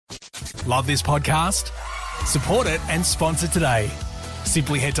Love this podcast? Support it and sponsor today.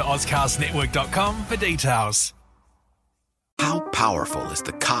 Simply head to ozcastnetwork.com for details. How powerful is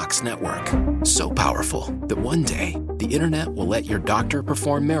the Cox Network? So powerful that one day, the internet will let your doctor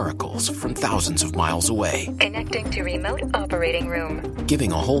perform miracles from thousands of miles away. Connecting to remote operating room.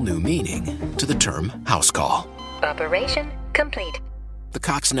 Giving a whole new meaning to the term house call. Operation complete. The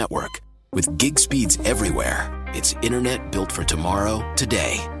Cox Network. With gig speeds everywhere, it's internet built for tomorrow,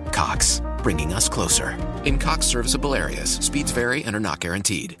 today. Cox, bringing us closer. In Cox serviceable areas, speeds vary and are not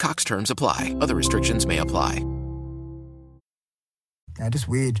guaranteed. Cox terms apply. Other restrictions may apply. Yeah, just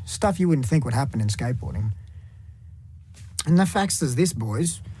weird. Stuff you wouldn't think would happen in skateboarding. And the facts is this,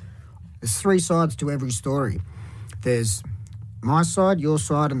 boys. There's three sides to every story. There's my side, your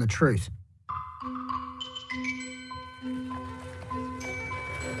side, and the truth.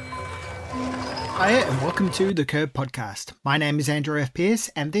 Hi, and welcome to the Curb Podcast. My name is Andrew F. Pearce,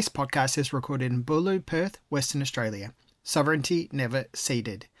 and this podcast is recorded in Bulu, Perth, Western Australia. Sovereignty never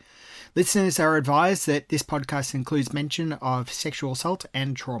ceded. Listeners are advised that this podcast includes mention of sexual assault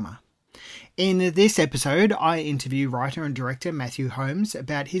and trauma. In this episode, I interview writer and director Matthew Holmes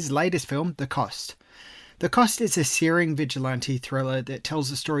about his latest film, The Cost. The Cost is a searing vigilante thriller that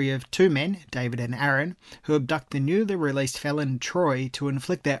tells the story of two men, David and Aaron, who abduct the newly released felon Troy to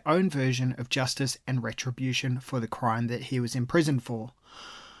inflict their own version of justice and retribution for the crime that he was imprisoned for.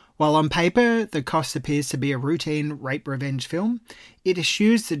 While on paper, The Cost appears to be a routine rape revenge film, it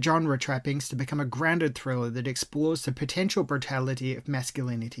eschews the genre trappings to become a grounded thriller that explores the potential brutality of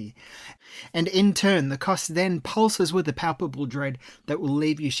masculinity. And in turn, The Cost then pulses with a palpable dread that will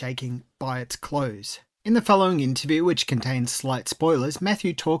leave you shaking by its close. In the following interview, which contains slight spoilers,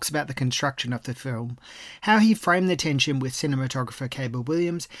 Matthew talks about the construction of the film, how he framed the tension with cinematographer Cable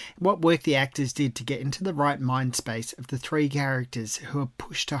Williams, what work the actors did to get into the right mind space of the three characters who are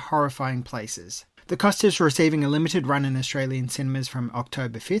pushed to horrifying places. The Cost is receiving a limited run in Australian cinemas from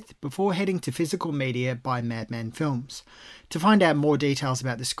October 5th before heading to physical media by Madman Films. To find out more details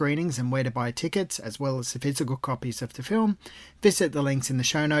about the screenings and where to buy tickets, as well as the physical copies of the film, visit the links in the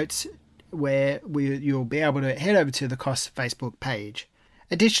show notes, where you'll be able to head over to the Cost Facebook page.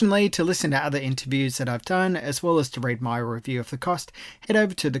 Additionally, to listen to other interviews that I've done, as well as to read my review of The Cost, head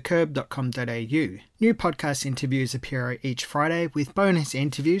over to thecurb.com.au. New podcast interviews appear each Friday, with bonus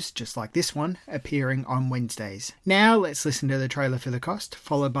interviews, just like this one, appearing on Wednesdays. Now let's listen to the trailer for The Cost,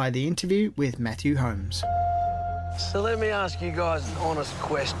 followed by the interview with Matthew Holmes. So let me ask you guys an honest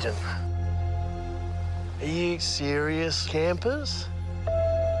question. Are you serious campers?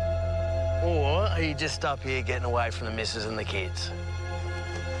 Or are you just up here getting away from the missus and the kids?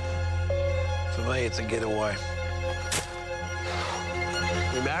 For me, it's a getaway.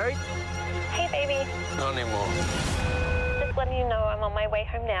 You married? Hey, baby. Not anymore. Just letting you know I'm on my way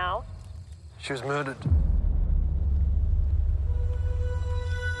home now. She was murdered.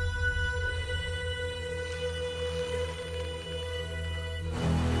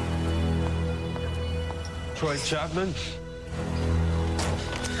 Troy Chapman.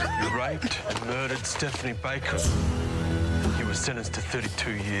 You raped and murdered Stephanie Baker. He was sentenced to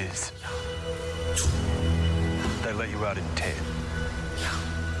 32 years. They let you out in 10.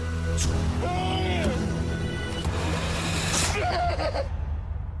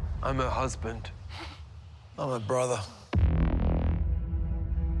 I'm her husband. I'm her brother.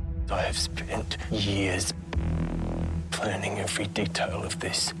 I have spent years planning every detail of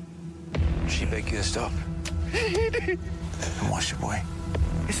this. She begged you to stop. And why should we?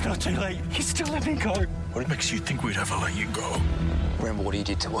 It's not too late. He still let me go. What makes you think we'd ever let you go? Remember what he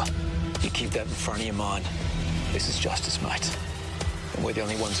did to her. You keep that in front of your mind. This is justice, mate. And we're the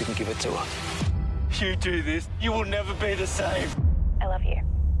only ones who can give it to her. You do this, you will never be the same. I love you.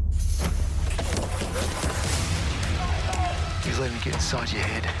 He's letting me get inside your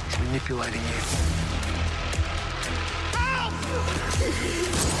head. He's manipulating you.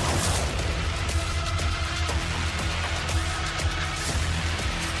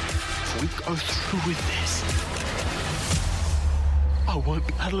 If we go through with this, I won't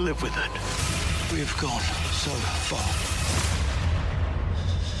be able to live with it. We have gone so far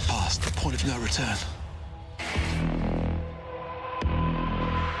past the point of no return.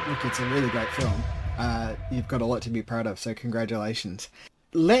 Look, it's a really great film. You've got a lot to be proud of, so congratulations.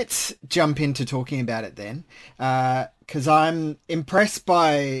 Let's jump into talking about it then, because I'm impressed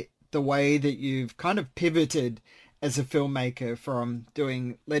by the way that you've kind of pivoted as a filmmaker from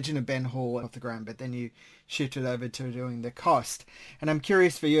doing Legend of Ben Hall off the ground, but then you shifted over to doing The Cost. And I'm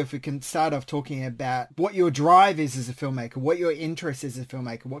curious for you if we can start off talking about what your drive is as a filmmaker, what your interest is as a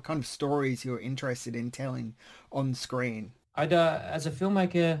filmmaker, what kind of stories you're interested in telling on screen. As a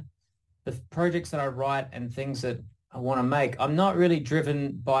filmmaker, the projects that I write and things that I want to make, I'm not really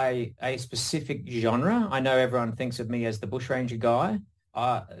driven by a specific genre. I know everyone thinks of me as the bushranger guy.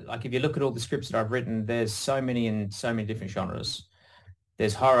 Like if you look at all the scripts that I've written, there's so many in so many different genres.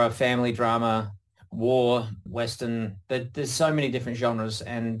 There's horror, family drama, war, Western. There's so many different genres,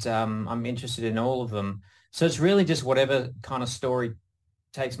 and I'm interested in all of them. So it's really just whatever kind of story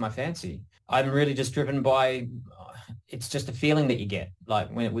takes my fancy. I'm really just driven by, it's just a feeling that you get, like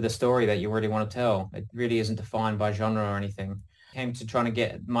with a story that you really want to tell. It really isn't defined by genre or anything. Came to trying to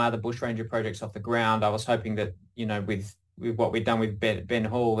get my other bushranger projects off the ground. I was hoping that, with what we've done with Ben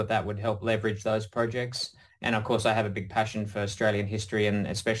Hall, that would help leverage those projects. And of course, I have a big passion for Australian history and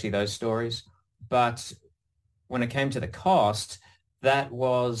especially those stories. But when it came to the cost, that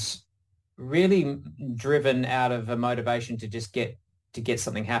was really driven out of a motivation to just get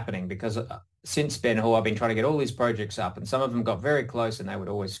something happening, because since Ben Hall, I've been trying to get all these projects up, and some of them got very close and they would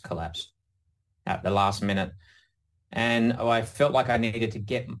always collapse at the last minute. And I felt like I needed to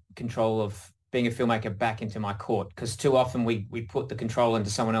get control of being a filmmaker back into my court, because too often we put the control into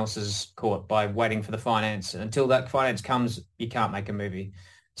someone else's court by waiting for the finance. And until that finance comes, you can't make a movie.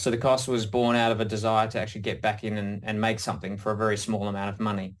 So the cost was born out of a desire to actually get back in and make something for a very small amount of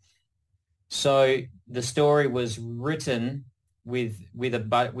money. So the story was written with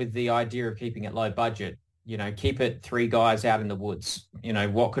the idea of keeping it low budget. Keep it 3 guys out in the woods.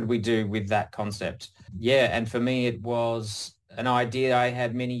 What could we do with that concept? Yeah, and for me, it was an idea I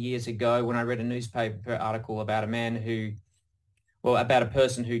had many years ago when I read a newspaper article about about a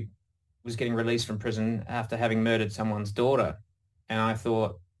person who was getting released from prison after having murdered someone's daughter. And I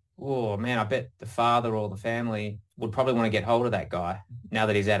thought, oh man, I bet the father or the family would probably want to get hold of that guy now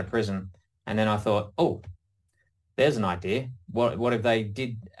that he's out of prison. And then I thought, oh, there's an idea. What if they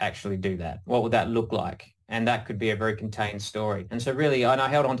did actually do that? What would that look like? And that could be a very contained story. And so really, I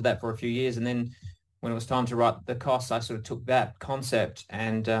held on to that for a few years. And then when it was time to write the costs, I sort of took that concept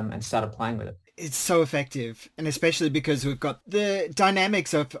and started playing with it. It's so effective, and especially because we've got the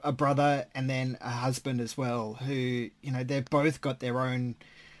dynamics of a brother and then a husband as well, who, they've both got their own,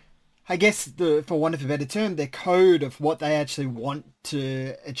 I guess, for want of a better term, their code of what they actually want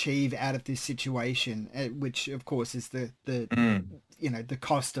to achieve out of this situation, which of course is the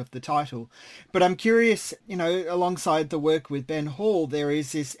cost of the title. But I'm curious, alongside the work with Ben Hall, there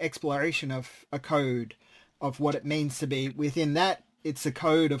is this exploration of a code of what it means to be. Within that, it's a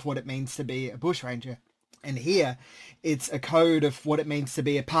code of what it means to be a bushranger. And here, it's a code of what it means to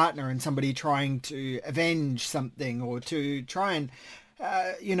be a partner and somebody trying to avenge something or to try and,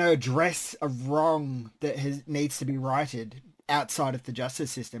 address a wrong that needs to be righted outside of the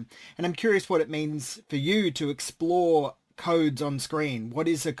justice system. And I'm curious what it means for you to explore codes on screen. What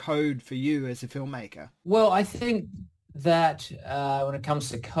is a code for you as a filmmaker? Well, I think that when it comes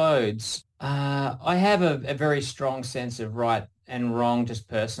to codes, I have a very strong sense of right and wrong just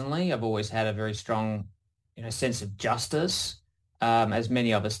personally. I've always had a very strong, sense of justice, as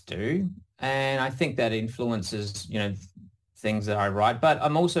many of us do. And I think that influences, things that I write. But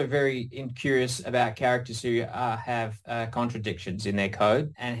I'm also very curious about characters who have contradictions in their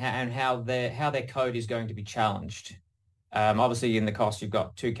code and how their code is going to be challenged. Obviously, in the cost, you've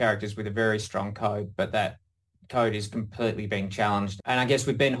got 2 characters with a very strong code, but that code is completely being challenged. And I guess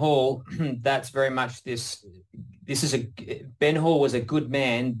with Ben Hall, that's very much this is Ben Hall was a good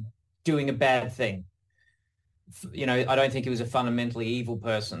man doing a bad thing. I don't think he was a fundamentally evil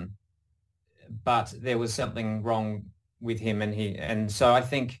person, but there was something wrong with him, and so I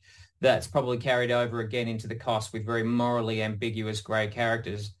think that's probably carried over again into the cost with very morally ambiguous grey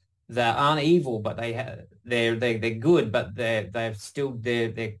characters that aren't evil, but they're good, but they've still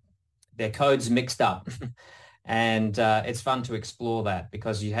their codes mixed up. And it's fun to explore that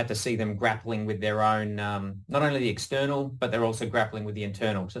because you have to see them grappling with their own, not only the external, but they're also grappling with the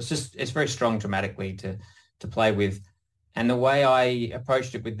internal. So it's very strong dramatically to play with. And the way I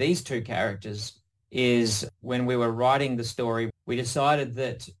approached it with these 2 characters is when we were writing the story, we decided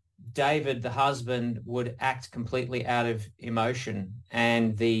that David, the husband, would act completely out of emotion,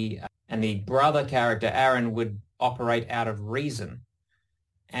 and the brother character, Aaron, would operate out of reason.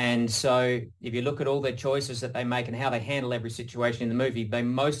 And so if you look at all their choices that they make and how they handle every situation in the movie, they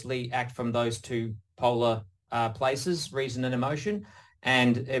mostly act from those 2 polar places, reason and emotion.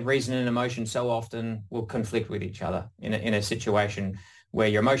 And reason and emotion so often will conflict with each other in a situation where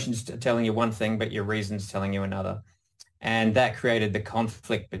your emotions are telling you one thing, but your reason's telling you another. And that created the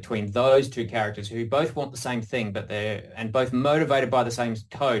conflict between those 2 characters who both want the same thing, but they're both motivated by the same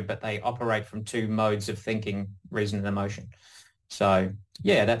code, but they operate from 2 modes of thinking, reason and emotion. So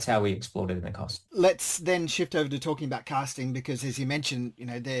yeah, that's how we explored it in the cost. Let's then shift over to talking about casting, because as you mentioned,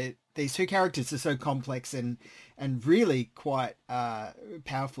 these two characters are so complex and really quite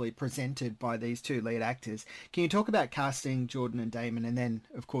powerfully presented by these two lead actors. Can you talk about casting Jordan and Damon? And then,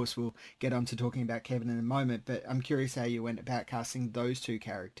 of course, we'll get on to talking about Kevin in a moment, but I'm curious how you went about casting those two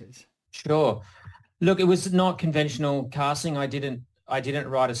characters. Sure. Look, it was not conventional casting. I didn't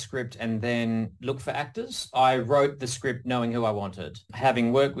write a script and then look for actors. I wrote the script knowing who I wanted.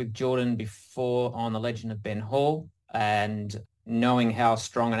 Having worked with Jordan before on The Legend of Ben Hall and knowing how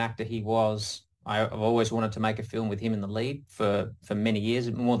strong an actor he was, I've always wanted to make a film with him in the lead for many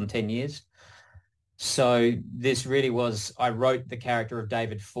years, more than 10 years. So this really was, I wrote the character of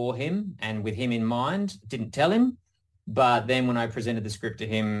David for him and with him in mind, didn't tell him. But then when I presented the script to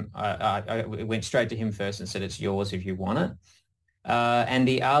him, I went straight to him first and said, it's yours if you want it. And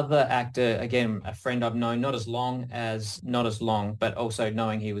the other actor, again, a friend I've known, not as long, but also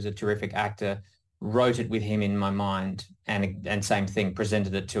knowing he was a terrific actor, wrote it with him in my mind, and same thing,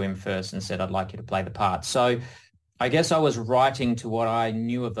 presented it to him first and said, I'd like you to play the part. So I guess I was writing to what I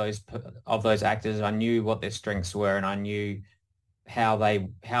knew of those actors. I knew what their strengths were, and I knew how they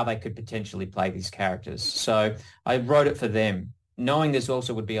could potentially play these characters. So I wrote it for them, knowing this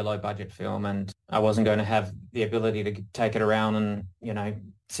also would be a low budget film and I wasn't going to have the ability to take it around and,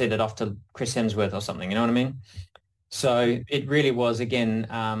 send it off to Chris Hemsworth or something, you know what I mean? So it really was, again,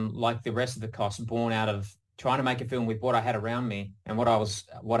 like the rest of the cost, born out of trying to make a film with what I had around me and what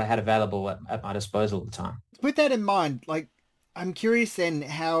I had available at my disposal at the time. With that in mind, I'm curious then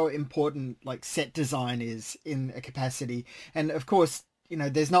how important set design is in a capacity. And of course,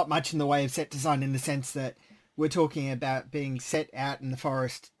 there's not much in the way of set design in the sense that we're talking about being set out in the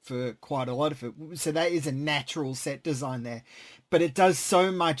forest for quite a lot of it. So that is a natural set design there. But it does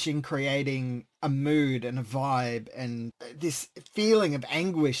so much in creating a mood and a vibe and this feeling of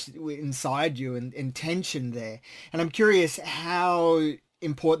anguish inside you and tension there. And I'm curious how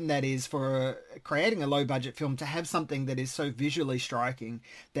important that is for creating a low budget film, to have something that is so visually striking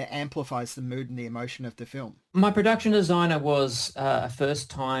that amplifies the mood and the emotion of the film. My production designer was a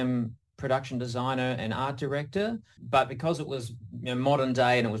first-time production designer and art director, but because it was modern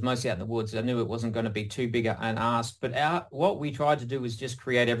day and it was mostly out in the woods, I knew it wasn't going to be too big an ask. But what we tried to do was just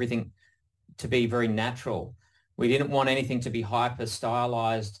create everything to be very natural. We didn't want anything to be hyper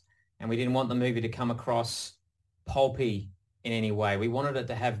stylized, and we didn't want the movie to come across pulpy in any way. We wanted it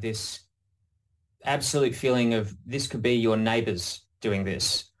to have this absolute feeling of this could be your neighbors doing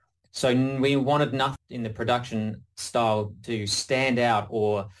this. So we wanted nothing in the production style to stand out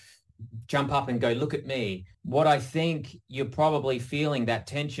or jump up and go, look at me. What I think you're probably feeling, that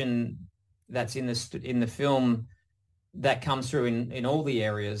tension that's in the film, that comes through in all the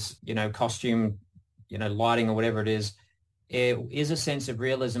areas, costume, lighting or whatever it is a sense of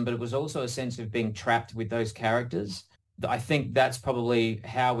realism, but it was also a sense of being trapped with those characters. I think that's probably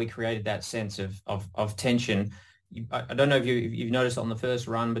how we created that sense of tension. I don't know if you've noticed on the first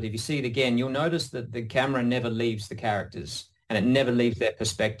run, but if you see it again, you'll notice that the camera never leaves the characters and it never leaves their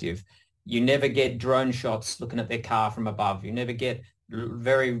perspective. You never get drone shots looking at their car from above. You never get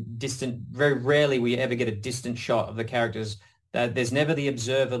very rarely we ever get a distant shot of the characters. There's never the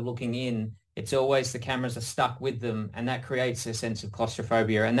observer looking in. It's always the cameras are stuck with them, and that creates a sense of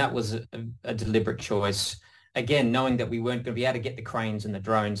claustrophobia. And that was a deliberate choice. Again, knowing that we weren't going to be able to get the cranes and the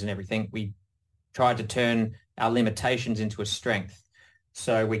drones and everything, we tried to turn our limitations into a strength.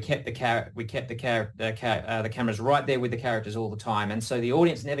 So we kept the cameras right there with the characters all the time, and so the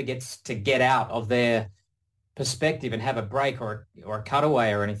audience never gets to get out of their perspective and have a break or a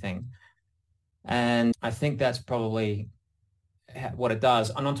cutaway or anything. And I think that's probably what it does.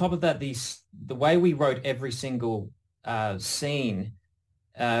 And on top of that, the way we wrote every single scene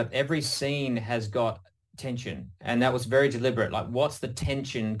has got tension, and that was very deliberate. Like, what's the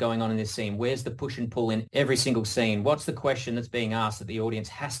tension going on in this scene? Where's the push and pull in every single scene? What's the question that's being asked that the audience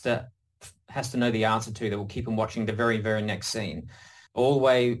has to know the answer to, that will keep them watching the very, very next scene? All the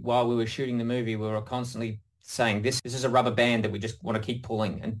way while we were shooting the movie, we were constantly saying, this is a rubber band that we just want to keep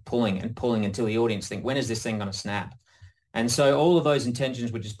pulling and pulling and pulling until the audience think, when is this thing going to snap? And so all of those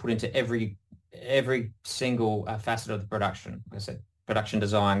intentions were just put into every single facet of the production. Like I said, production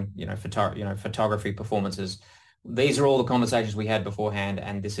design, photography, performances. These are all the conversations we had beforehand,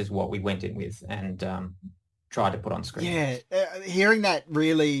 and this is what we went in with and tried to put on screen. Yeah, hearing that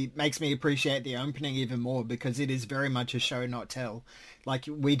really makes me appreciate the opening even more, because it is very much a show, not tell. Like,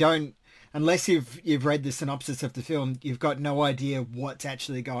 we don't, unless you've read the synopsis of the film, you've got no idea what's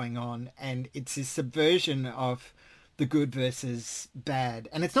actually going on, and it's this subversion of the good versus bad.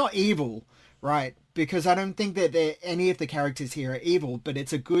 And it's not evil, Right, because I don't think that any of the characters here are evil, but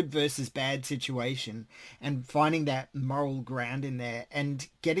it's a good versus bad situation, and finding that moral ground in there and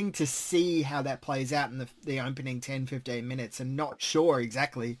getting to see how that plays out in the opening 10, 15 minutes and not sure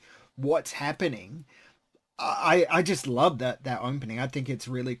exactly what's happening. I just love that opening. I think it's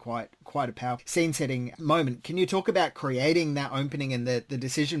really quite a powerful scene setting moment. Can you talk about creating that opening and the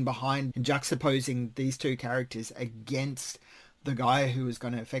decision behind juxtaposing these two characters against the guy who is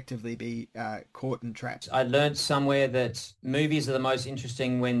going to effectively be caught and trapped? I learned somewhere that movies are the most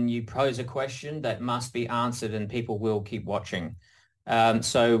interesting when you pose a question that must be answered and people will keep watching.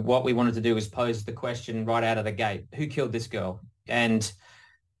 So what we wanted to do was pose the question right out of the gate. Who killed this girl? And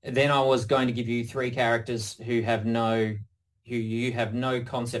then I was going to give you three characters who you have no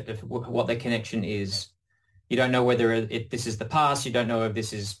concept of what their connection is. You don't know whether this is the past. You don't know if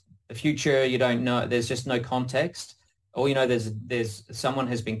this is the future. You don't know. There's just no context. All you know, there's someone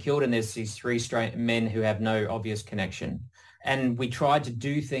has been killed and there's these three straight men who have no obvious connection. And we tried to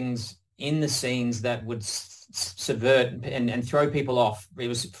do things in the scenes that would subvert and throw people off. It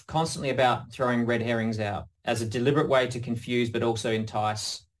was constantly about throwing red herrings out as a deliberate way to confuse, but also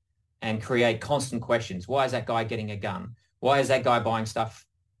entice and create constant questions. Why is that guy getting a gun? Why is that guy buying stuff?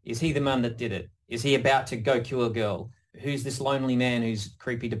 Is he the man that did it? Is he about to go kill a girl? Who's this lonely man who's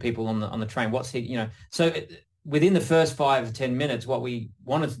creepy to people on the train? What's he, So within the first 5 to 10 minutes, what we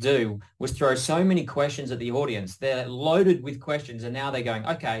wanted to do was throw so many questions at the audience. They're loaded with questions, and now they're going,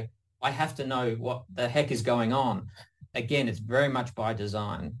 okay, I have to know what the heck is going on. Again, it's very much by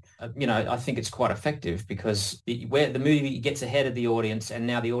design. I think it's quite effective because where the movie gets ahead of the audience, and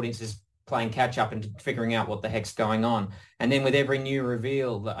now the audience is playing catch up and figuring out what the heck's going on. And then with every new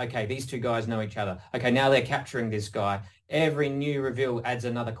reveal that, okay, these two guys know each other. Okay, now they're capturing this guy. Every new reveal adds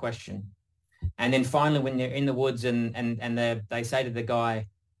another question. And then finally, when they're in the woods and they say to the guy,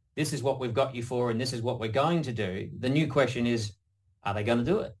 this is what we've got you for and this is what we're going to do, the new question is, are they going to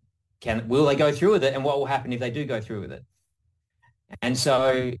do it? Will they go through with it? And what will happen if they do go through with it? And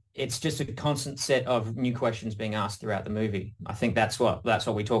so it's just a constant set of new questions being asked throughout the movie. I think that's what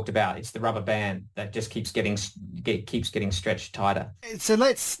we talked about. It's the rubber band that just keeps getting stretched tighter. So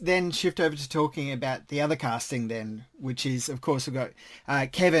let's then shift over to talking about the other casting then, which is, of course, we've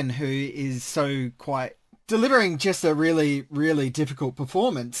got Kevin, who is so quite delivering just a really, really difficult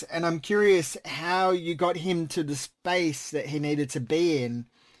performance. And I'm curious how you got him to the space that he needed to be in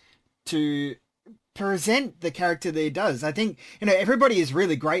to present the character that he does. I think, everybody is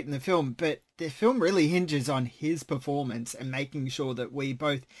really great in the film, but the film really hinges on his performance and making sure that we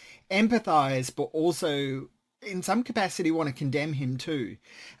both empathize, but also in some capacity want to condemn him too.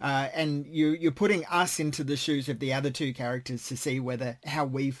 And you're putting us into the shoes of the other two characters to see how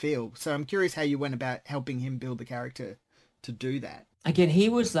we feel. So I'm curious how you went about helping him build the character to do that. Again, he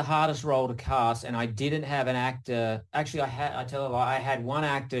was the hardest role to cast, and I didn't have an actor. Actually, I had one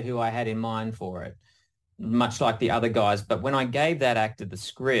actor who I had in mind for it, much like the other guys. But when I gave that actor the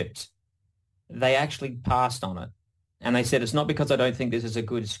script, they actually passed on it. And they said, it's not because I don't think this is a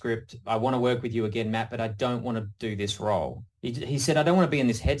good script. I want to work with you again, Matt, but I don't want to do this role. He said, I don't want to be in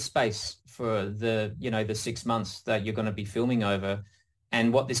this headspace for the 6 months that you're going to be filming over.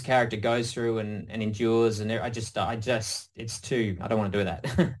 And what this character goes through and endures, and I don't want to do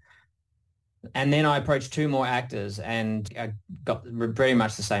that. And then I approached two more actors and I got pretty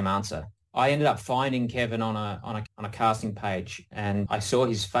much the same answer. I ended up finding Kevin on a casting page, and I saw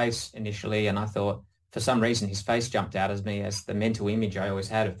his face initially, and I thought, for some reason, his face jumped out as me as the mental image I always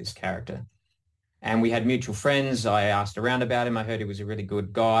had of this character. And we had mutual friends. I asked around about him. I heard he was a really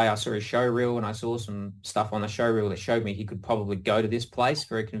good guy. I saw his show reel, and I saw some stuff on the show reel that showed me he could probably go to this place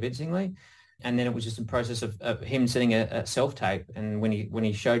very convincingly. And then it was just a process of him sitting a self-tape. And when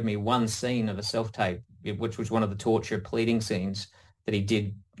he showed me one scene of a self-tape, which was one of the torture pleading scenes that he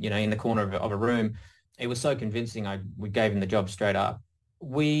did, in the corner of a room, it was so convincing. We gave him the job straight up.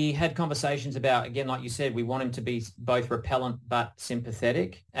 We had conversations about, again, like you said, we want him to be both repellent but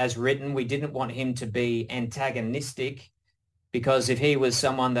sympathetic. As written, we didn't want him to be antagonistic, because if he was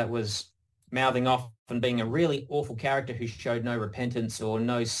someone that was mouthing off and being a really awful character who showed no repentance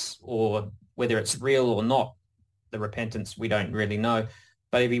or whether it's real or not, the repentance, we don't really know.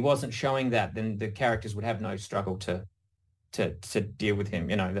 But if he wasn't showing that, then the characters would have no struggle to deal with him.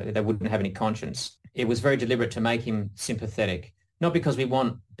 They wouldn't have any conscience. It was very deliberate to make him sympathetic. Not because we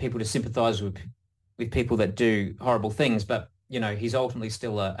want people to sympathise with people that do horrible things, but he's ultimately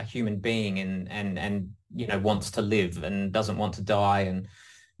still a human being and wants to live and doesn't want to die, and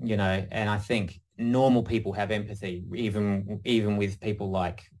I think normal people have empathy, even with people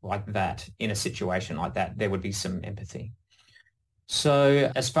like that. In a situation like that, there would be some empathy. So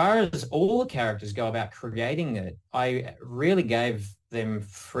as far as all the characters go about creating it, I really gave them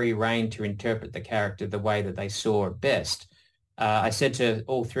free rein to interpret the character the way that they saw it best. I said to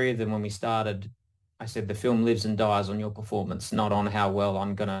all three of them when we started, I said, the film lives and dies on your performance, not on how well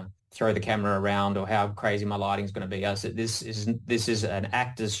I'm going to throw the camera around or how crazy my lighting's going to be. I said, this is an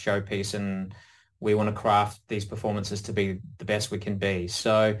actor's showpiece, and we want to craft these performances to be the best we can be.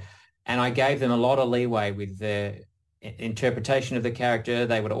 So, and I gave them a lot of leeway with their interpretation of the character.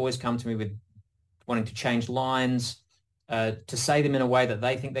 They would always come to me with wanting to change lines, to say them in a way that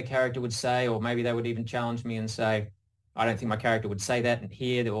they think their character would say, or maybe they would even challenge me and say, I don't think my character would say that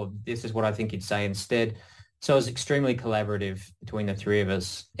here, or this is what I think he'd say instead. So it was extremely collaborative between the three of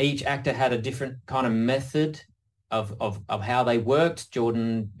us. Each actor had a different kind of method of how they worked.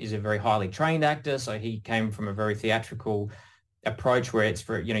 Jordan is a very highly trained actor, so he came from a very theatrical approach where it's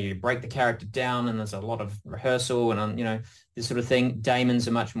for, you break the character down and there's a lot of rehearsal and, this sort of thing. Damon's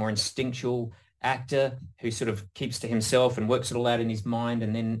a much more instinctual actor who sort of keeps to himself and works it all out in his mind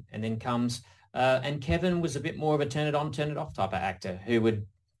and then comes. And Kevin was a bit more of a turn it on, turn it off type of actor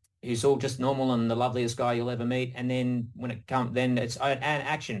who's all just normal and the loveliest guy you'll ever meet. And then when it comes, then it's an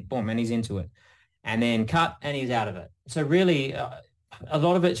action, boom, and he's into it. And then cut and he's out of it. So really, a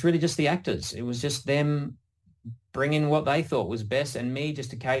lot of it's really just the actors. It was just them bringing what they thought was best, and me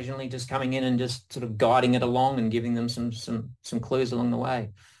just occasionally just coming in and just sort of guiding it along and giving them some clues along the way.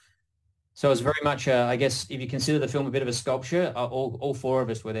 So it was very much, I guess, if you consider the film a bit of a sculpture, all four of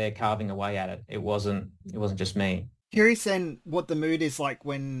us were there carving away at it. It wasn't just me. Curious then what the mood is like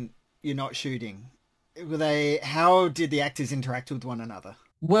when you're not shooting. How did the actors interact with one another?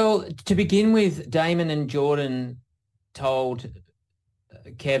 Well, to begin with, Damon and Jordan told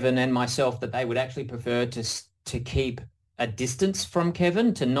Kevin and myself that they would actually prefer to keep a distance from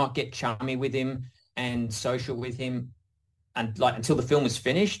Kevin, to not get chummy with him and social with him until the film was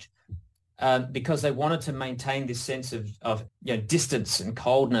finished. Because they wanted to maintain this sense of distance and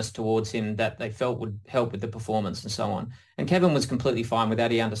coldness towards him that they felt would help with the performance and so on. And Kevin was completely fine with that.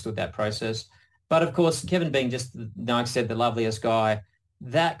 He understood that process. But of course, Kevin being just, like I said, the loveliest guy,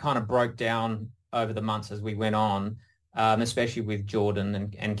 that kind of broke down over the months as we went on, especially with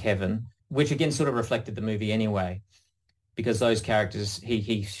Jordan and Kevin, which again sort of reflected the movie anyway, because those characters,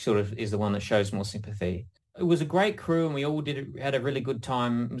 he sort of is the one that shows more sympathy. It was a great crew and we all had a really good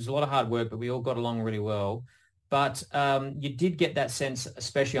time. It was a lot of hard work, but we all got along really well. But you did get that sense,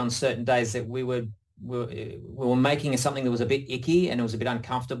 especially on certain days, that we were making something that was a bit icky and it was a bit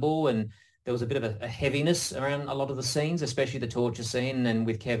uncomfortable, and there was a bit of a heaviness around a lot of the scenes, especially the torture scene, and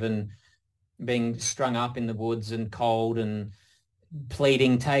with Kevin being strung up in the woods and cold and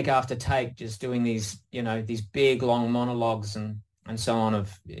pleading take after take, just doing these big long monologues and so on.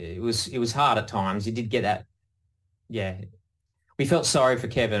 It was hard at times. You did get that. Yeah. We felt sorry for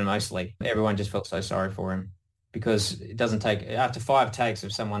Kevin mostly. Everyone just felt so sorry for him, because it doesn't take, after 5 takes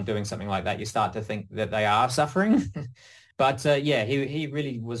of someone doing something like that, you start to think that they are suffering. But he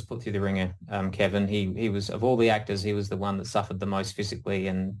really was put through the ringer, Kevin. He was, of all the actors, he was the one that suffered the most physically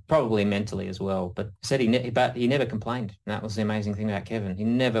and probably mentally as well. But said he never complained. And that was the amazing thing about Kevin. He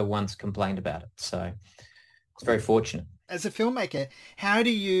never once complained about it. So it's very fortunate. As a filmmaker, how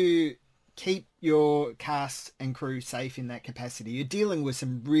do you keep your cast and crew safe in that capacity? You're dealing with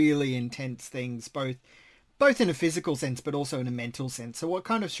some really intense things, both in a physical sense, but also in a mental sense. So what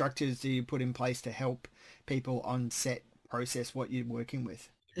kind of structures do you put in place to help people on set process what you're working with?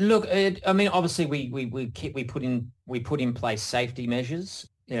 Look, obviously we put in place safety measures.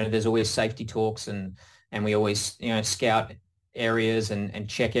 There's always safety talks, and we always scout areas and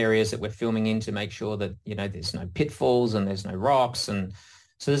check areas that we're filming in to make sure that there's no pitfalls and there's no rocks, and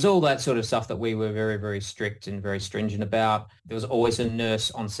so there's all that sort of stuff that we were very, very strict and very stringent about. There was always a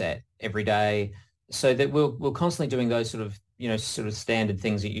nurse on set every day, so that we're constantly doing those sort of standard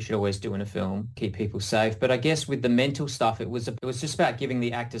things that you should always do in a film, keep people safe. But I guess with the mental stuff, it was just about giving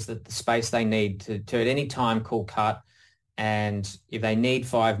the actors the space they need to at any time call cut, and if they need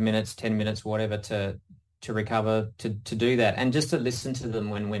 5 minutes, 10 minutes, whatever, to recover, to do that, and just to listen to them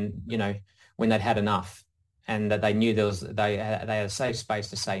when they'd had enough, and that they knew they had a safe space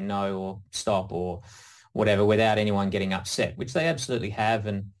to say no or stop or whatever without anyone getting upset, which they absolutely have.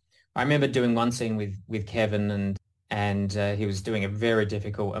 And I remember doing one scene with Kevin, and he was doing a very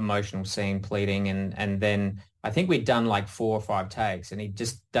difficult emotional scene, pleading, and then I think we'd done like 4 or 5 takes, and he'd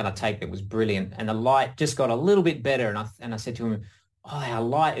just done a take that was brilliant, and the light just got a little bit better, and I said to him, "Oh, our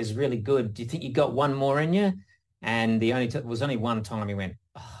light is really good. Do you think you got one more in you?" And the was only one time he went,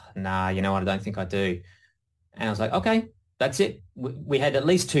 "Oh, nah, I don't think I do." And I was like, "Okay, that's it." We had at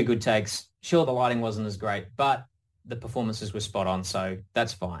least 2 good takes. Sure, the lighting wasn't as great, but the performances were spot on, so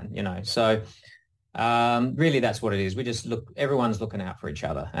that's fine, you know. So really that's what it is. We just everyone's looking out for each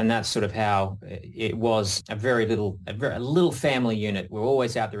other, and that's sort of how it was. A little family unit. We're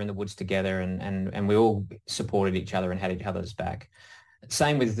always out there in the woods together, and we all supported each other and had each other's back.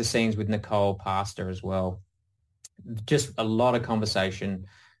 Same with the scenes with Nicole Pastor as well. Just a lot of conversation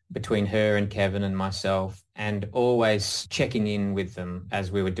between her and Kevin and myself, and always checking in with them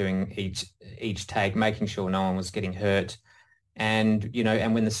as we were doing each take, making sure no one was getting hurt. And, you know,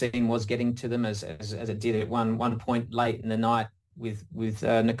 and when the scene was getting to them, as it did at one point late in the night with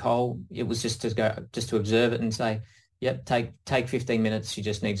Nicole, it was just to observe it and say, yep, take 15 minutes. She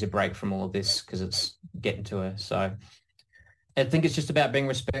just needs a break from all of this because it's getting to her. So I think it's just about being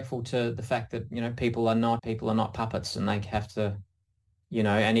respectful to the fact that, you know, people are not puppets, and they have to, you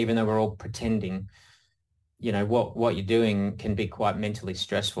know, and even though we're all pretending, you know, what you're doing can be quite mentally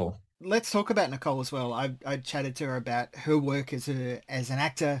stressful. Let's talk about Nicole as well. I chatted to her about her work as an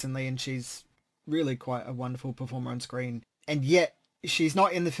actor recently, and she's really quite a wonderful performer on screen. And yet she's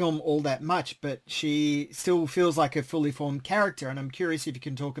not in the film all that much, but she still feels like a fully formed character. And I'm curious if you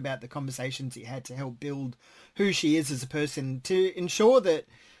can talk about the conversations you had to help build who she is as a person, to ensure that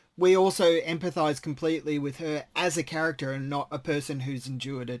we also empathize completely with her as a character and not a person who's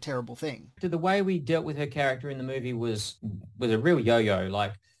endured a terrible thing. The way we dealt with her character in the movie was a real yo-yo.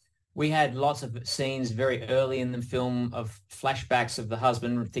 Like, we had lots of scenes very early in the film of flashbacks of the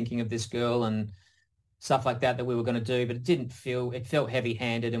husband thinking of this girl and stuff like that we were going to do, but it felt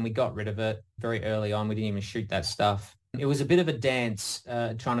heavy-handed, and we got rid of it very early on. We didn't even shoot that stuff. It was a bit of a dance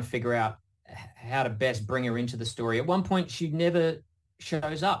trying to figure out how to best bring her into the story. At one point, she never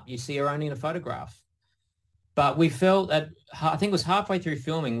shows up. You see her only in a photograph. But we felt that, I think it was halfway through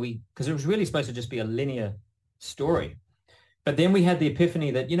filming, because it was really supposed to just be a linear story. But then we had the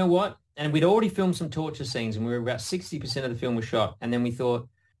epiphany that, you know what? And we'd already filmed some torture scenes, and we were about 60% of the film was shot. And then we thought,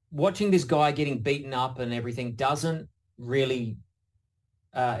 watching this guy getting beaten up and everything doesn't really,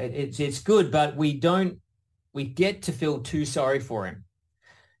 it's good, but we get to feel too sorry for him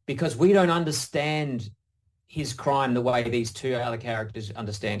because we don't understand his crime the way these two other characters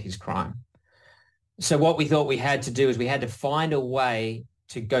understand his crime. So what we thought we had to do is we had to find a way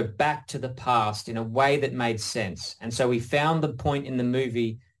to go back to the past in a way that made sense. And so we found the point in the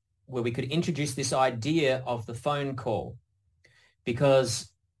movie where we could introduce this idea of the phone call,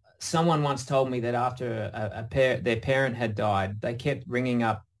 because someone once told me that after their parent had died, they kept ringing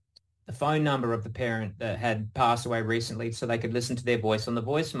up the phone number of the parent that had passed away recently so they could listen to their voice on the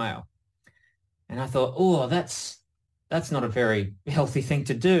voicemail. And I thought, oh, that's not a very healthy thing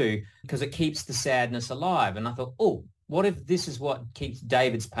to do, because it keeps the sadness alive. And I thought, oh, what if this is what keeps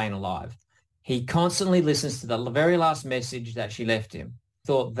David's pain alive? He constantly listens to the very last message that she left him.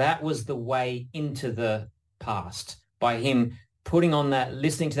 Thought that was the way into the past, by him putting on that,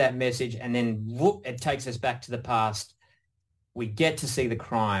 listening to that message, and then whoop, it takes us back to the past. We get to see the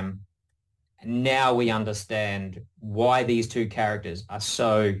crime. And now we understand why these two characters are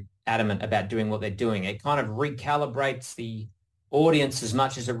so adamant about doing what they're doing. It kind of recalibrates the audience as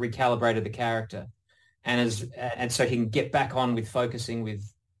much as it recalibrated the character. And so he can get back on with focusing with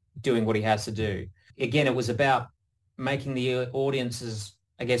doing what he has to do. Again, it was about making the audiences,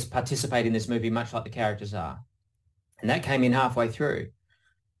 I guess, participate in this movie much like the characters are. And that came in halfway through.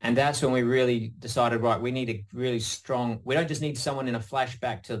 And that's when we really decided, right, we need a really strong, we don't just need someone in a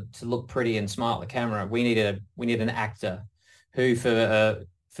flashback to look pretty and smile at the camera. We need an actor who for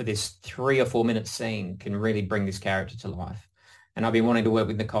this 3 or 4 minute scene can really bring this character to life. And I've been wanting to work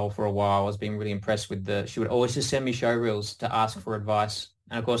with Nicole for a while. I was being really impressed with she would always just send me show reels to ask for advice.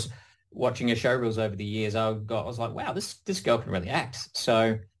 And of course, watching her show reels over the years, I was like, wow, this girl can really act.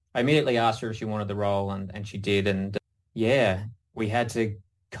 So I immediately asked her if she wanted the role, and she did. And yeah, we had to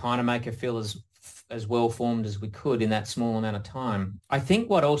kind of make her feel as well-formed as we could in that small amount of time. I think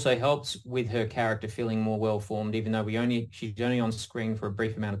what also helps with her character feeling more well-formed, even though she's only on screen for a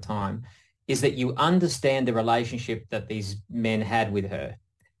brief amount of time, is that you understand the relationship that these men had with her,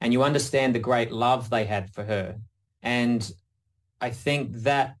 and you understand the great love they had for her. And I think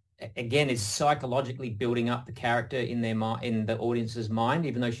that, again, is psychologically building up the character in the audience's mind,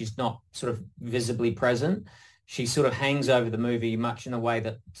 even though she's not sort of visibly present. She sort of hangs over the movie much in the way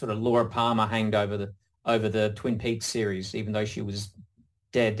that sort of Laura Palmer hanged over the Twin Peaks series, even though she was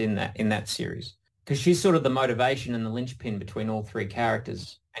dead in that series. Because she's sort of the motivation and the linchpin between all three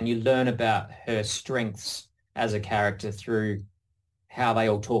characters. And you learn about her strengths as a character through how they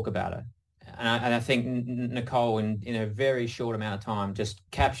all talk about her. And I think Nicole, in a very short amount of time, just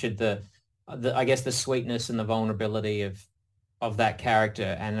captured the I guess the sweetness and the vulnerability of that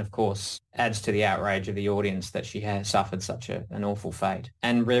character, and of course adds to the outrage of the audience that she has suffered such an awful fate.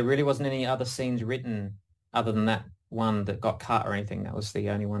 And there really wasn't any other scenes written other than that one that got cut or anything. That was the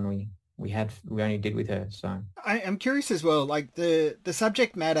only one we only did with her. So I'm curious as well, like the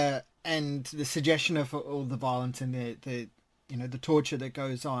subject matter and the suggestion of all the violence and the the torture that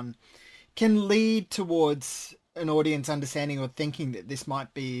goes on can lead towards an audience understanding or thinking that this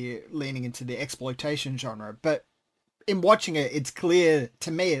might be leaning into the exploitation genre. But in watching it, it's clear,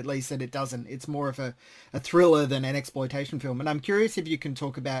 to me at least, that it doesn't. It's more of a thriller than an exploitation film. And I'm curious if you can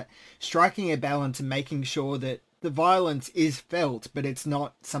talk about striking a balance and making sure that the violence is felt, but it's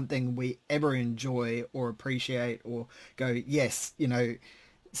not something we ever enjoy or appreciate or go, yes,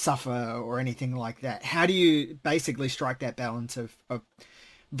 suffer or anything like that. How do you basically strike that balance of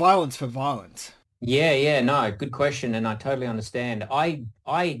violence for violence? Yeah, no, good question, and I totally understand. I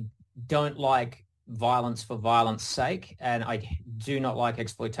don't like violence for violence sake, and I do not like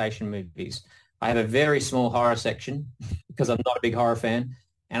exploitation movies. I have a very small horror section because I'm not a big horror fan,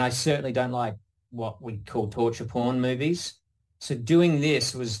 and I certainly don't like what we call torture porn movies. So doing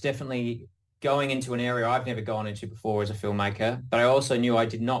this was definitely going into an area I've never gone into before as a filmmaker, but I also knew I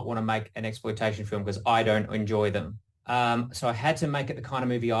did not want to make an exploitation film because I don't enjoy them. So I had to make it the kind of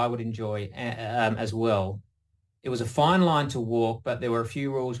movie I would enjoy as well. It was a fine line to walk, but there were a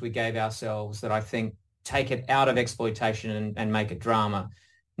few rules we gave ourselves that I think take it out of exploitation and make it drama.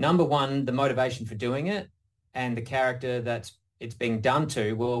 Number one, the motivation for doing it and the character that it's being done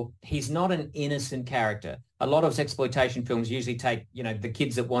to. Well, he's not an innocent character. A lot of exploitation films usually take, the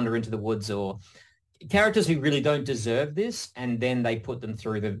kids that wander into the woods or characters who really don't deserve this, and then they put them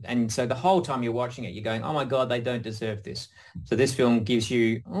through and so the whole time you're watching it, you're going, oh my God, they don't deserve this. So this film gives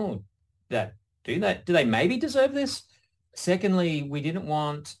you, do they maybe deserve this? Secondly, we didn't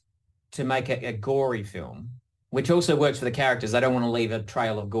want to make a gory film, which also works for the characters. They don't want to leave a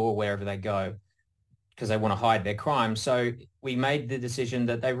trail of gore wherever they go because they want to hide their crime. So we made the decision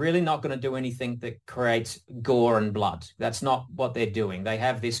that they're really not going to do anything that creates gore and blood. That's not what they're doing. They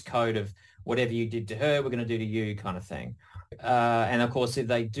have this code of whatever you did to her, we're going to do to you kind of thing. And of course, if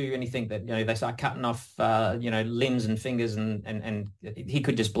they do anything that, they start cutting off, limbs and fingers and he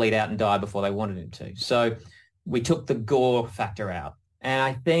could just bleed out and die before they wanted him to. So we took the gore factor out. And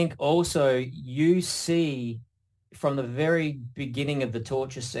I think also you see from the very beginning of the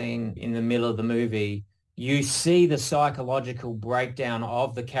torture scene in the middle of the movie, you see the psychological breakdown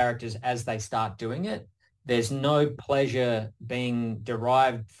of the characters as they start doing it. There's no pleasure being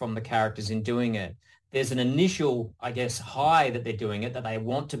derived from the characters in doing it. There's an initial, I guess, high that they're doing it, that they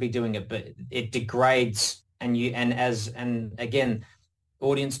want to be doing it, but it degrades. And again,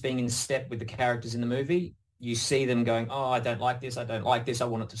 audience being in step with the characters in the movie, you see them going, oh, I don't like this. I don't like this. I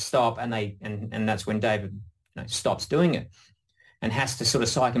want it to stop. And that's when David stops doing it and has to sort of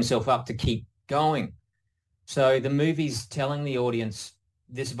psych himself up to keep going. So the movie's telling the audience,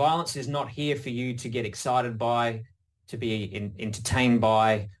 this violence is not here for you to get excited by, to be entertained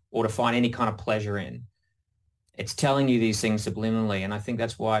by, or to find any kind of pleasure in. It's telling you these things subliminally. And I think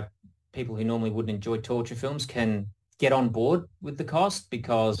that's why people who normally wouldn't enjoy torture films can get on board with the cost,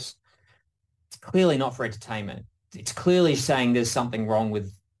 because it's clearly not for entertainment. It's clearly saying there's something wrong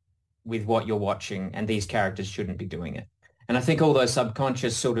with what you're watching and these characters shouldn't be doing it. And I think all those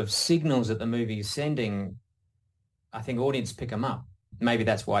subconscious sort of signals that the movie is sending, I think audience pick them up. Maybe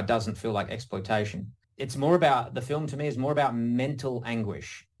that's why it doesn't feel like exploitation. It's more about, the film to me is more about mental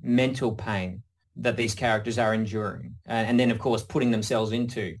anguish, mental pain that these characters are enduring. And then, of course, putting themselves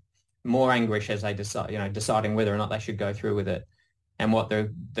into more anguish as they decide, deciding whether or not they should go through with it and what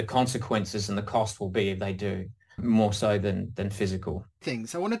the consequences and the cost will be if they do, more so than physical.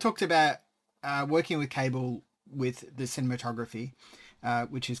 Things. I want to talk about working with Cable with the cinematography,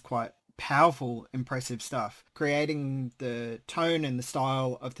 which is quite powerful, impressive stuff, creating the tone and the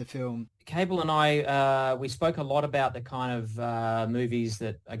style of the film. Cable and I, we spoke a lot about the kind of movies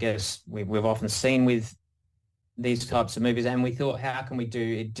that I guess we've often seen with these types of movies, and we thought, how can we do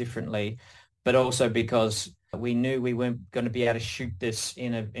it differently? But also because we knew we weren't going to be able to shoot this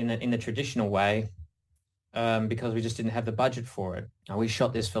in the traditional way, because we just didn't have the budget for it. We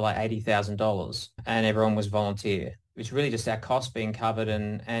shot this for like $80,000, and everyone was volunteer. It's really just our costs being covered,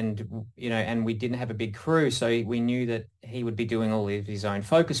 and we didn't have a big crew, so we knew that he would be doing all of his own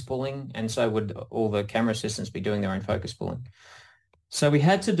focus pulling, and so would all the camera assistants be doing their own focus pulling. So we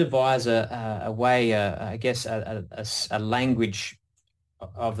had to devise a way, I guess, a language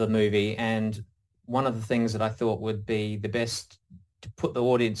of the movie, and one of the things that I thought would be the best to put the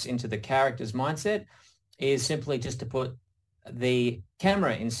audience into the character's mindset is simply just to put the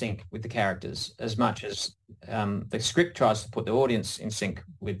camera in sync with the characters as much as the script tries to put the audience in sync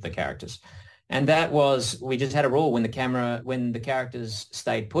with the characters. And that was, we just had a rule: when the characters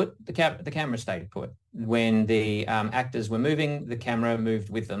stayed put, the camera stayed put. When the actors were moving, the camera moved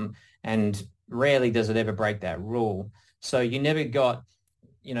with them. And rarely does it ever break that rule. So you never got,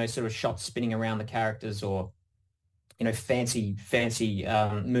 sort of shots spinning around the characters, or, fancy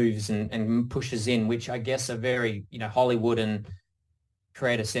moves and pushes in, which I guess are very, Hollywood, and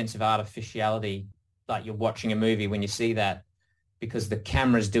create a sense of artificiality, like you're watching a movie when you see that, because the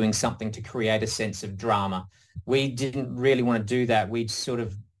camera's doing something to create a sense of drama. We didn't really want to do that. We'd sort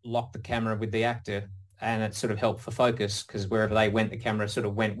of lock the camera with the actor, and it sort of helped for focus, because wherever they went, the camera sort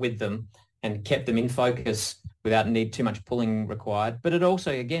of went with them and kept them in focus without too much pulling required. But it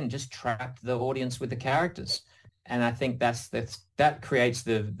also, again, just trapped the audience with the characters. And I think that creates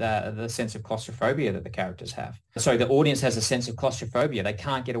the sense of claustrophobia that the characters have. So the audience has a sense of claustrophobia. They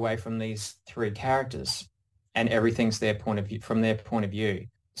can't get away from these three characters, and everything's from their point of view.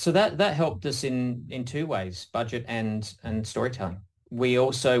 So that helped us in two ways: budget and storytelling. We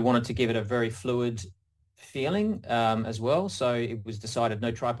also wanted to give it a very fluid feeling as well. So it was decided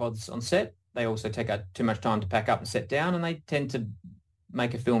no tripods on set. They also take too much time to pack up and set down, and they tend to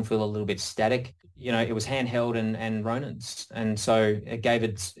make a film feel a little bit static. It was handheld and Ronan's, and so it gave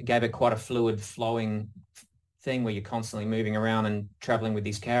it quite a fluid, flowing thing where you're constantly moving around and traveling with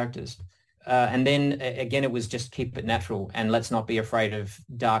these characters. And then again, it was just keep it natural, and let's not be afraid of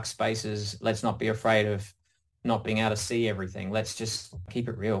dark spaces. Let's not be afraid of not being able to see everything. Let's just keep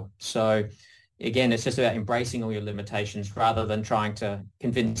it real. So again, it's just about embracing all your limitations rather than trying to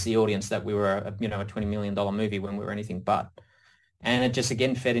convince the audience that we were a $20 million movie when we were anything but. And it just,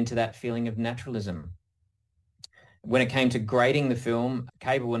 again, fed into that feeling of naturalism. When it came to grading the film,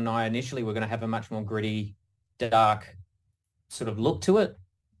 Cable and I initially were going to have a much more gritty, dark sort of look to it.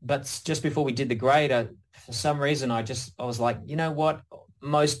 But just before we did the grade, for some reason, I was like, you know what?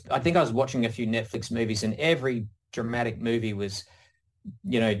 I think I was watching a few Netflix movies, and every dramatic movie was,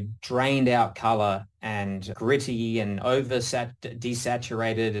 drained out color and gritty and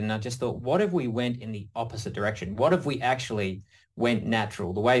desaturated. And I just thought, what if we went in the opposite direction? What if we actually went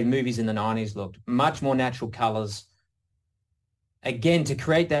natural, the way movies in the 90s looked, much more natural colors, again, to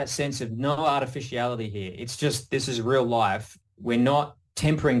create that sense of no artificiality here. It's just, this is real life. We're not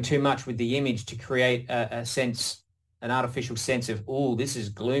tempering too much with the image to create an artificial sense of, oh, this is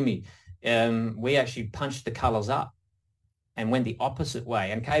gloomy. We actually punched the colors up and went the opposite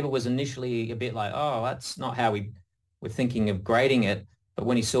way. And Cable was initially a bit like, oh, that's not how we were thinking of grading it. But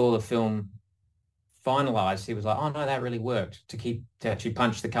when he saw the film finalized, he was like, oh no, that really worked, to actually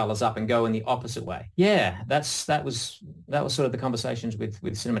punch the colors up and go in the opposite way. Yeah, that was sort of the conversations with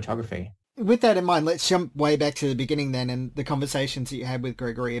cinematography. With that in mind, let's jump way back to the beginning then, and the conversations that you had with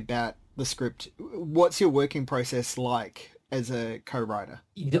Gregory about the script. What's your working process like as a co-writer?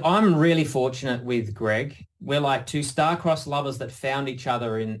 I'm really fortunate with Greg. We're like two star-crossed lovers that found each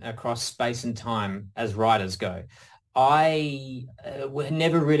other across space and time as writers go. I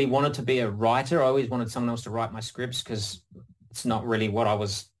never really wanted to be a writer. I always wanted someone else to write my scripts, because it's not really what I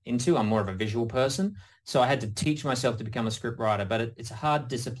was into. I'm more of a visual person. So I had to teach myself to become a script writer, but it's a hard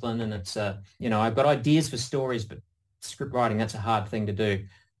discipline, and it's I've got ideas for stories, but script writing, that's a hard thing to do.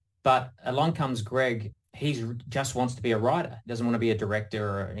 But along comes Greg. He just wants to be a writer. He doesn't want to be a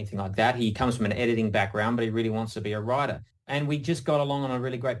director or anything like that. He comes from an editing background, but he really wants to be a writer. And we just got along on a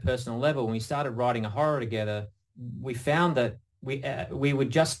really great personal level. When we started writing a horror together, we found that we would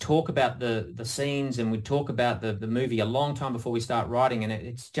just talk about the scenes, and we'd talk about the movie a long time before we start writing. And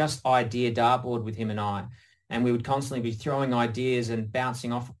it's just idea dartboard with him and I. And we would constantly be throwing ideas and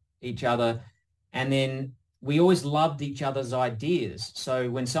bouncing off each other. And then we always loved each other's ideas. So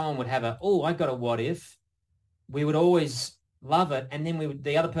when someone would have I got a what if, we would always love it. And then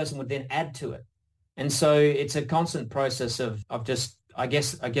the other person would then add to it. And so it's a constant process of just, I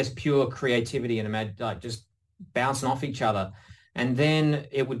guess pure creativity and just bouncing off each other. And then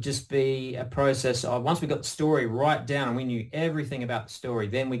it would just be a process of, once we got the story right down and we knew everything about the story,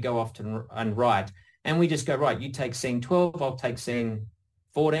 then we go off and write. And we just go, right, you take scene 12, I'll take scene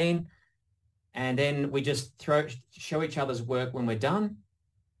 14. And then we just show each other's work when we're done.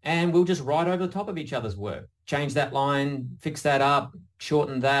 And we'll just write over the top of each other's work. Change that line, fix that up,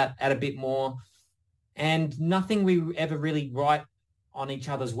 shorten that, add a bit more. And nothing we ever really write on each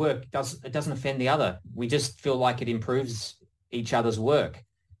other's work doesn't offend the other. We just feel like it improves each other's work.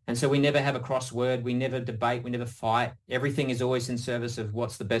 And so we never have a crossword, we never debate, we never fight. Everything is always in service of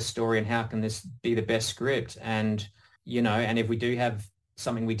what's the best story and how can this be the best script. And, and if we do have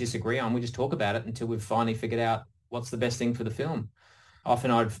something we disagree on, we just talk about it until we've finally figured out what's the best thing for the film?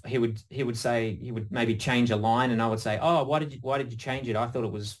 Often he would say, he would maybe change a line and I would say, oh, why did you change it? I thought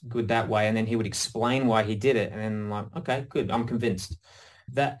it was good that way. And then he would explain why he did it. And then I'm like, okay, good. I'm convinced.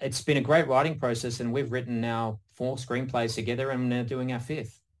 That it's been a great writing process, and we've written now 4 screenplays together and we're doing our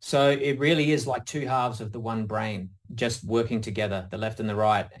 5th. So it really is like 2 halves of the one brain just working together, the left and the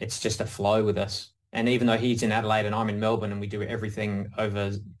right. It's just a flow with us. And even though he's in Adelaide and I'm in Melbourne and we do everything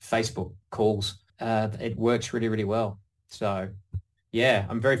over Facebook calls, it works really, really well. So yeah,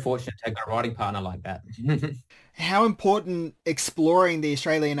 I'm very fortunate to have a writing partner like that. How important exploring the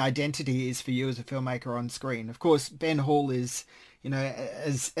Australian identity is for you as a filmmaker on screen? Of course, Ben Hall is,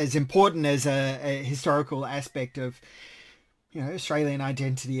 as important as a historical aspect of, Australian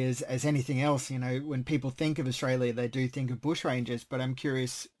identity as anything else. When people think of Australia, they do think of bushrangers, but I'm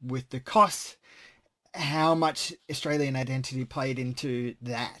curious with the costs, how much Australian identity played into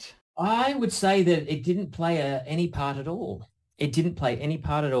that? I would say that it didn't play any part at all. It didn't play any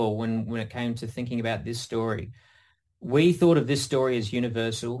part at all when it came to thinking about this story. We thought of this story as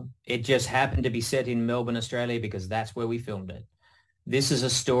universal. It just happened to be set in Melbourne, Australia, because that's where we filmed it. This is a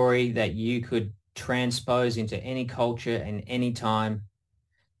story that you could transpose into any culture and any time,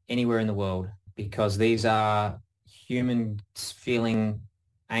 anywhere in the world, because these are humans feeling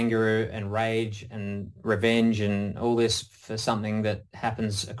anger and rage and revenge and all this for something that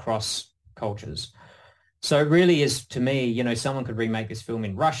happens across cultures. So it really is, to me, someone could remake this film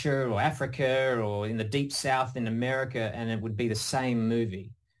in Russia or Africa or in the deep south in America, and it would be the same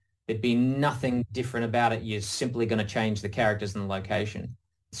movie. There'd be nothing different about it. You're simply going to change the characters and the location.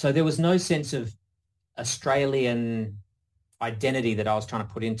 So there was no sense of Australian identity that I was trying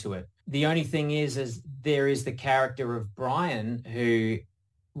to put into it. The only thing is there is the character of Brian who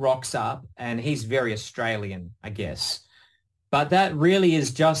rocks up, and he's very Australian, I guess. But that really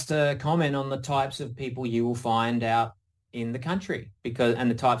is just a comment on the types of people you will find out in the country,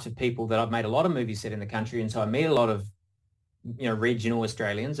 and the types of people that I've made a lot of movies set in the country. And so I meet a lot of, regional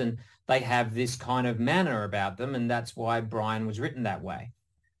Australians, and they have this kind of manner about them. And that's why Brian was written that way.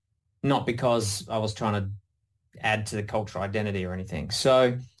 Not because I was trying to add to the cultural identity or anything.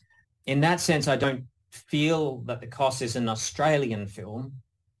 So in that sense, I don't feel that the cost is an Australian film.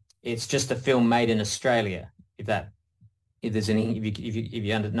 It's just a film made in Australia, if there's any, if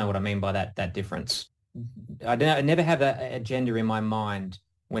you know what I mean by that difference. I never have an agenda in my mind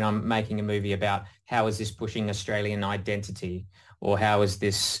when I'm making a movie about how is this pushing Australian identity or how is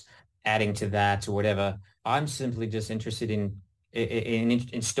this adding to that or whatever. I'm simply just interested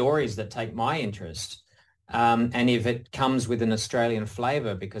in stories that take my interest. And if it comes with an Australian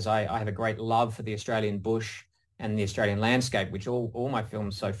flavour, because I have a great love for the Australian bush and the Australian landscape, which all my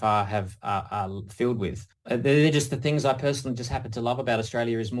films so far are filled with. They're just the things I personally just happen to love about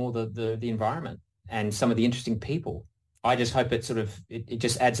Australia is more the environment and some of the interesting people. I just hope it it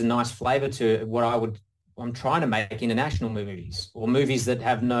just adds a nice flavour to what I'm trying to make international movies or movies that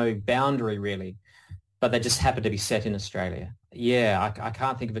have no boundary really, but they just happen to be set in Australia. Yeah, I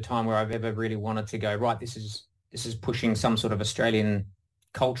can't think of a time where I've ever really wanted to go, right, this is pushing some sort of Australian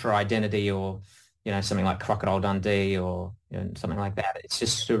culture identity or, something like Crocodile Dundee or something like that. It's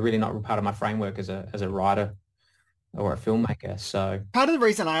just really not part of my framework as a writer or a filmmaker. So part of the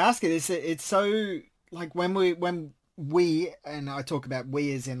reason I ask it is it's so like when we and I talk about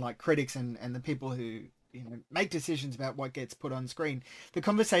we as in like critics and the people who make decisions about what gets put on screen, the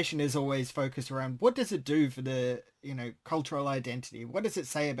conversation is always focused around what does it do for the cultural identity, what does it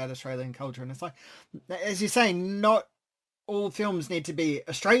say about Australian culture. And it's like, as you're saying, not all films need to be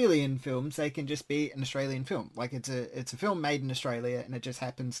Australian films. They can just be an Australian film. Like it's a film made in Australia and it just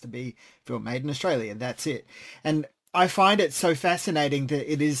happens to be a film made in Australia. That's it. And I find it so fascinating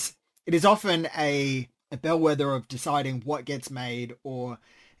that it is often a bellwether of deciding what gets made or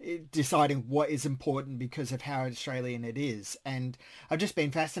deciding what is important because of how Australian it is. And I've just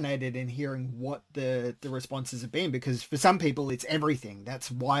been fascinated in hearing what the responses have been, because for some people it's everything.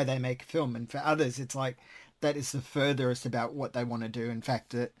 That's why they make a film. And for others it's like, that is the furthest about what they want to do. In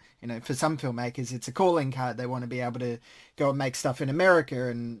fact, for some filmmakers, it's a calling card. They want to be able to go and make stuff in America,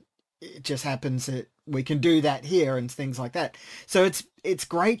 and it just happens that we can do that here and things like that. So it's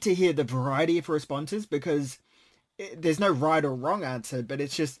great to hear the variety of responses, because there's no right or wrong answer, but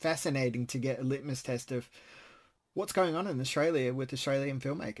it's just fascinating to get a litmus test of what's going on in Australia with Australian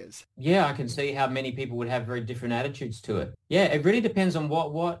filmmakers. Yeah, I can see how many people would have very different attitudes to it. Yeah, it really depends on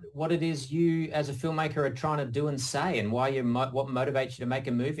what it is you as a filmmaker are trying to do and say, and why what motivates you to make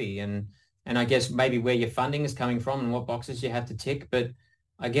a movie, and I guess maybe where your funding is coming from and what boxes you have to tick. But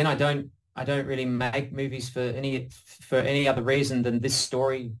again, I don't really make movies for any other reason than this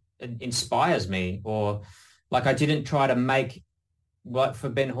story inspires me, or Like I didn't try to make, like for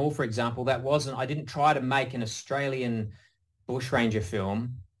Ben Hur, for example, I didn't try to make an Australian bushranger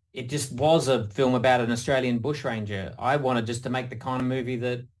film. It just was a film about an Australian bushranger. I wanted just to make the kind of movie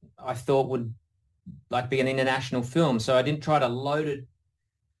that I thought would like be an international film. So I didn't try to load it.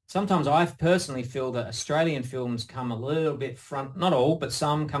 Sometimes I personally feel that Australian films come a little bit not all, but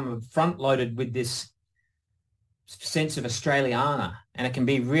some come front loaded with this sense of Australiana, and it can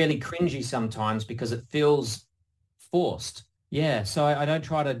be really cringy sometimes because it feels forced. Yeah, so I don't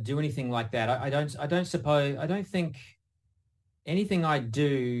try to do anything like that. I don't think anything I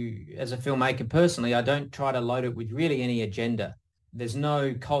do as a filmmaker personally, I don't try to load it with really any agenda. There's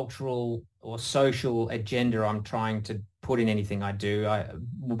no cultural or social agenda I'm trying to put in anything I do.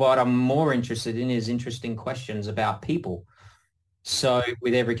 What I'm more interested in is interesting questions about people. So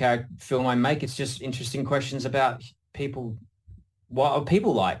with every film I make, it's just interesting questions about people. What are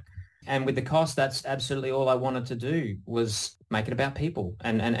people like? And with the cost, that's absolutely all I wanted to do, was make it about people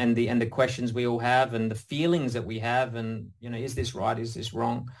and the questions we all have and the feelings that we have, and is this right? Is this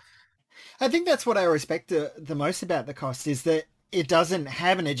wrong? I think that's what I respect the most about the cost, is that it doesn't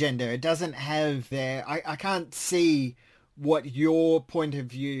have an agenda. It doesn't have I can't see what your point of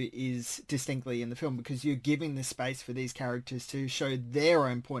view is distinctly in the film, because you're giving the space for these characters to show their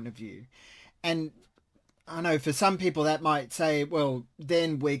own point of view. And I know for some people that might say, well,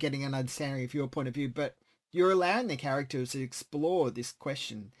 then we're getting an understanding of your point of view, but you're allowing the characters to explore this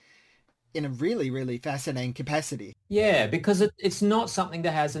question in a really, really fascinating capacity. Yeah, because it's not something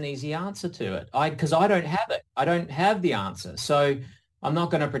that has an easy answer to it. Because I don't have it. I don't have the answer. So I'm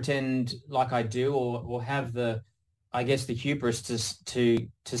not going to pretend like I do or have the hubris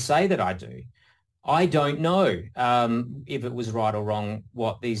to say that I do. I don't know if it was right or wrong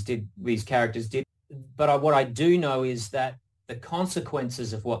what these characters did. But what I do know is that the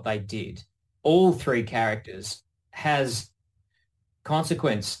consequences of what they did, all three characters, has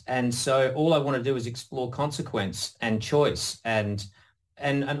consequence. And so all I want to do is explore consequence and choice. And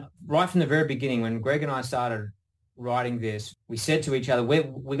right from the very beginning, when Greg and I started writing this, we said to each other, we're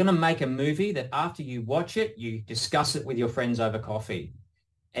going to make a movie that after you watch it, you discuss it with your friends over coffee.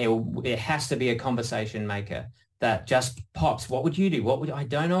 It has to be a conversation maker that just pops. What would you do? I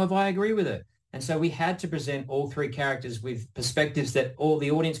don't know if I agree with it. And so we had to present all three characters with perspectives that all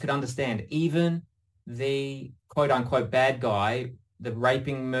the audience could understand. Even the quote unquote bad guy, the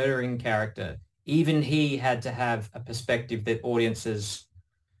raping, murdering character, even he had to have a perspective that audiences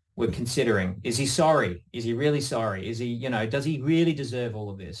were considering. Is he sorry? Is he really sorry? Is he, does he really deserve all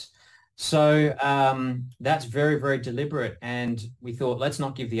of this? So that's very, very deliberate. And we thought, let's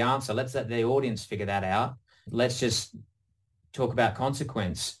not give the answer. Let's let the audience figure that out. Let's just talk about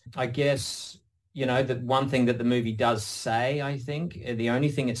consequence. I guess, the one thing that the movie does say, I think, the only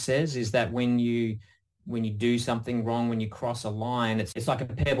thing it says is that when you do something wrong, when you cross a line, it's like a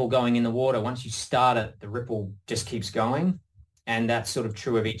pebble going in the water. Once you start it, the ripple just keeps going. And that's sort of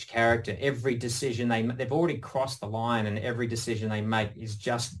true of each character. Every decision they've already crossed the line, and every decision they make is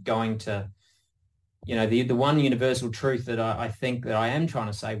just going to, the one universal truth that I think that I am trying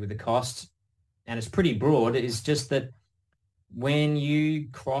to say with the cost, and it's pretty broad, is just that when you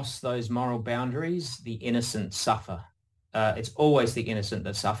cross those moral boundaries, the innocent suffer. It's always the innocent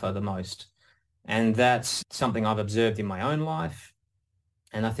that suffer the most. And that's something I've observed in my own life.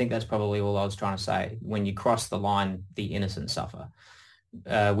 And I think that's probably all I was trying to say. When you cross the line, the innocent suffer,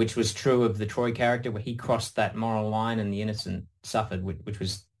 which was true of the Troy character, where he crossed that moral line and the innocent suffered, which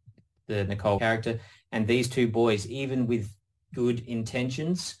was the Nicole character. And these two boys, even with good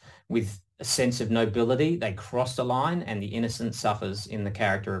intentions, with a sense of nobility, they crossed a line, and the innocent suffers in the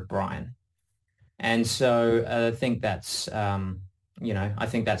character of Brian. And so I think that's, I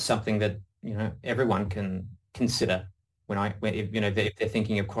think that's something that, everyone can consider if they're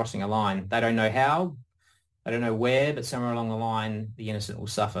thinking of crossing a line. They don't know how, they don't know where, but somewhere along the line, the innocent will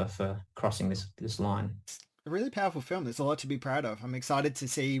suffer for crossing this line. A really powerful film. There's a lot to be proud of. I'm excited to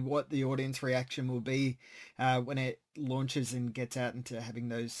see what the audience reaction will be when it launches and gets out into having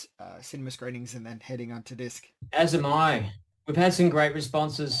those cinema screenings and then heading onto disc. As am I. We've had some great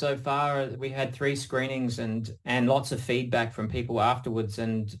responses so far. We had 3 screenings and lots of feedback from people afterwards,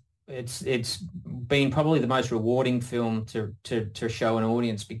 and it's been probably the most rewarding film to show an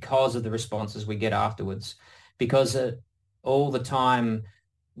audience because of the responses we get afterwards. Because all the time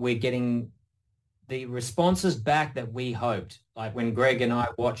we're getting the responses back that we hoped. Like when Greg and I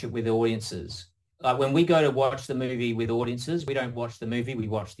watch it with audiences, like when we go to watch the movie with audiences, we don't watch the movie, we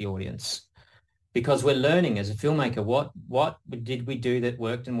watch the audience. because we're learning as a filmmaker what did we do that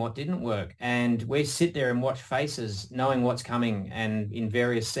worked and what didn't work. And we sit there and watch faces knowing what's coming and in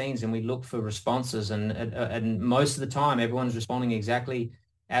various scenes, and we look for responses, and most of the time everyone's responding exactly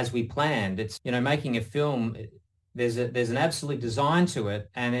as we planned. It's, making a film, there's an absolute design to it,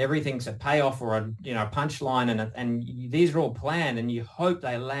 and everything's a payoff or a punchline, and these are all planned, and you hope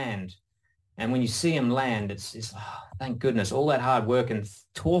they land. And when you see them land, it's thank goodness, all that hard work and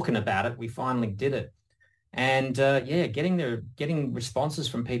talking about it, we finally did it. And getting responses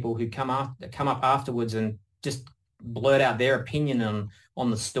from people who come up afterwards and just blurt out their opinion on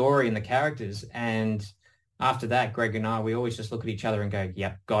the story and the characters. And after that, Greg and I, we always just look at each other and go,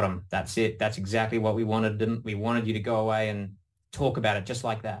 yep, got them. That's it. That's exactly what we wanted. We wanted you to go away and talk about it just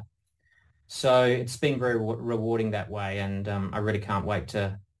like that. So it's been very rewarding that way. And I really can't wait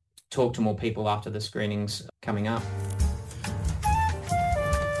to talk to more people after the screenings coming up.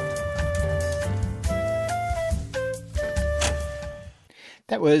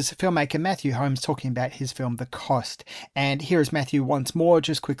 That was filmmaker Matthew Holmes talking about his film The Cost. And here is Matthew once more,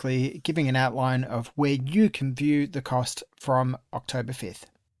 just quickly giving an outline of where you can view The Cost from October 5th.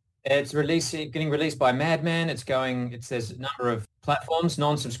 It's getting released by Madman. There's a number of platforms,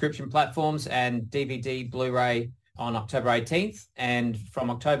 non-subscription platforms, and DVD, Blu-ray on October 18th. And from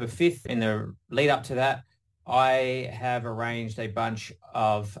October 5th, in the lead up to that, I have arranged a bunch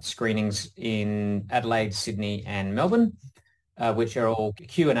of screenings in Adelaide, Sydney, and Melbourne, which are all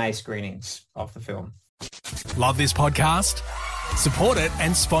Q&A screenings of the film. Love this podcast? Support it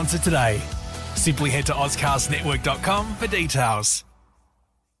and sponsor today. Simply head to AuscastNetwork.com for details.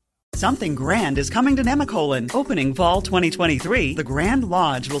 Something grand is coming to Nemacolin. Opening fall 2023, the Grand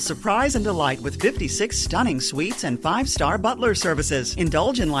Lodge will surprise and delight with 56 stunning suites and 5-star butler services.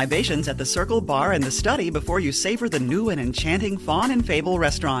 Indulge in libations at the Circle Bar and the Study before you savor the new and enchanting Fawn and Fable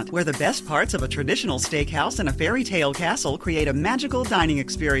restaurant, where the best parts of a traditional steakhouse and a fairy tale castle create a magical dining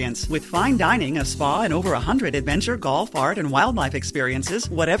experience. With fine dining, a spa, and over 100 adventure, golf, art, and wildlife experiences,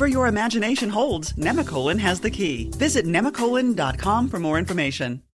 whatever your imagination holds, Nemacolin has the key. Visit nemacolin.com for more information.